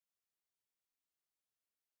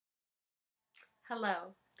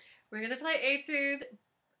Hello. We're going to play Etude,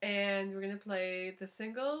 and we're going to play the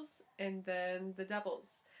singles and then the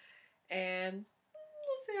doubles. And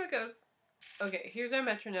let's see how it goes. Okay, here's our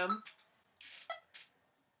metronome.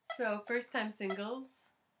 So first time singles.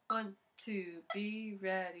 1, 2, be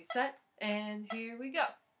ready, set, and here we go.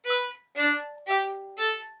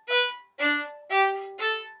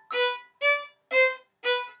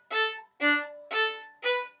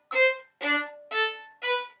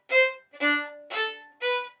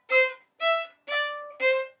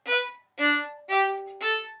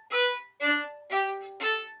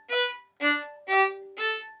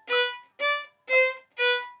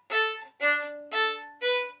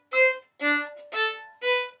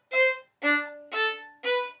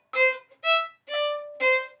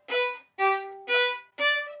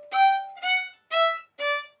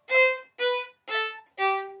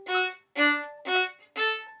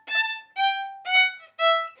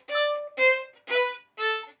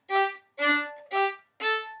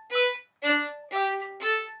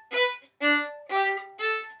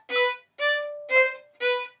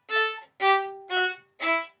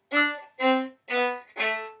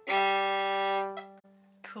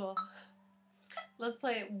 Cool. Let's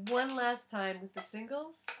play it one last time with the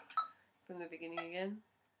singles. From the beginning again.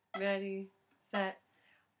 Ready, set,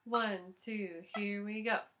 1, 2, here we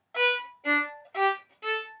go.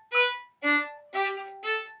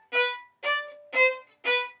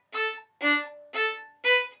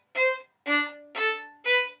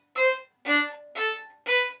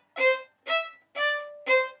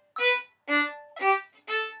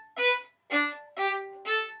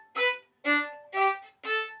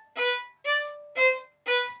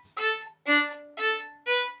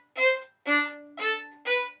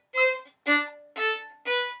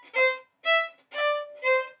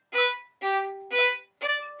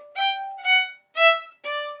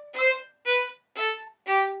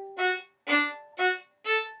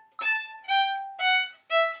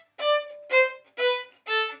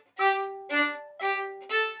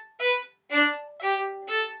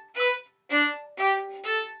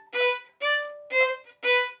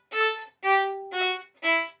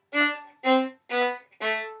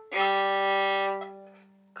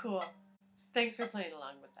 Cool. Thanks for playing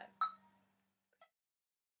along with that.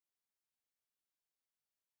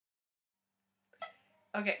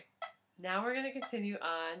 Okay, now we're going to continue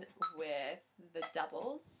on with the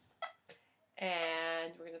doubles.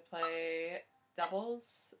 And we're going to play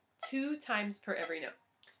doubles 2 times per every note.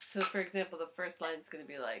 So for example, the first line is going to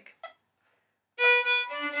be like...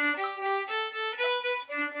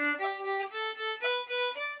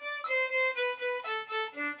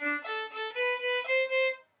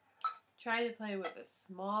 Try to play with a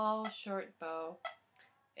small, short bow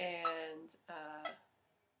and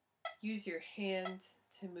use your hand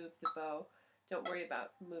to move the bow. Don't worry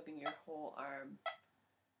about moving your whole arm.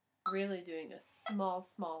 Really doing a small,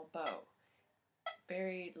 small bow.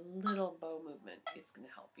 Very little bow movement is going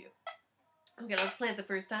to help you. Okay, let's play it the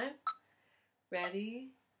first time.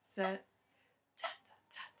 Ready, set,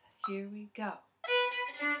 ta-ta-ta-ta. Here we go.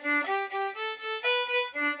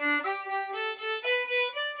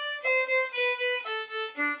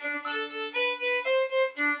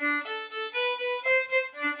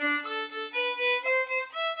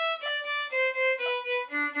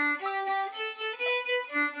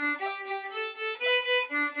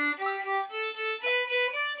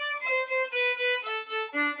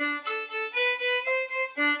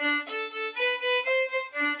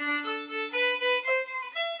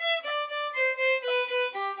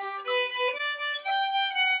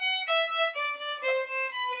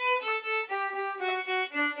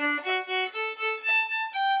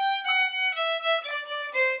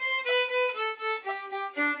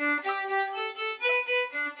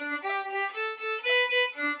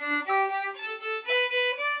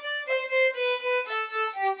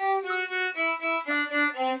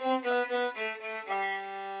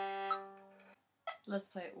 Let's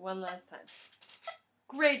play it one last time.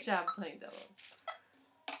 Great job playing doubles.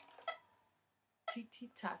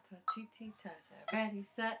 Tee-tee-ta-ta, tee-tee-ta-ta. Ready,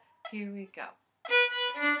 set, here we go.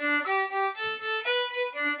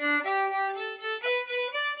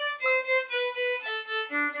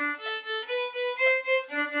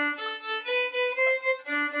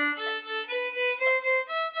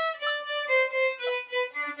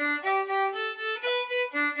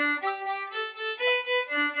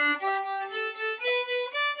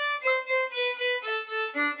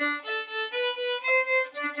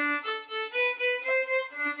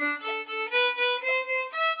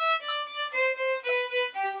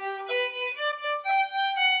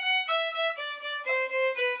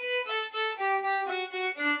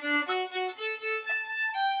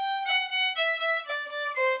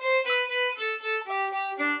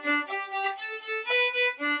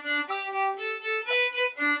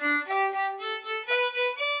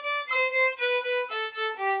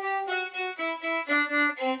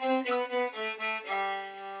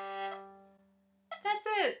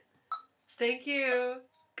 Thank you.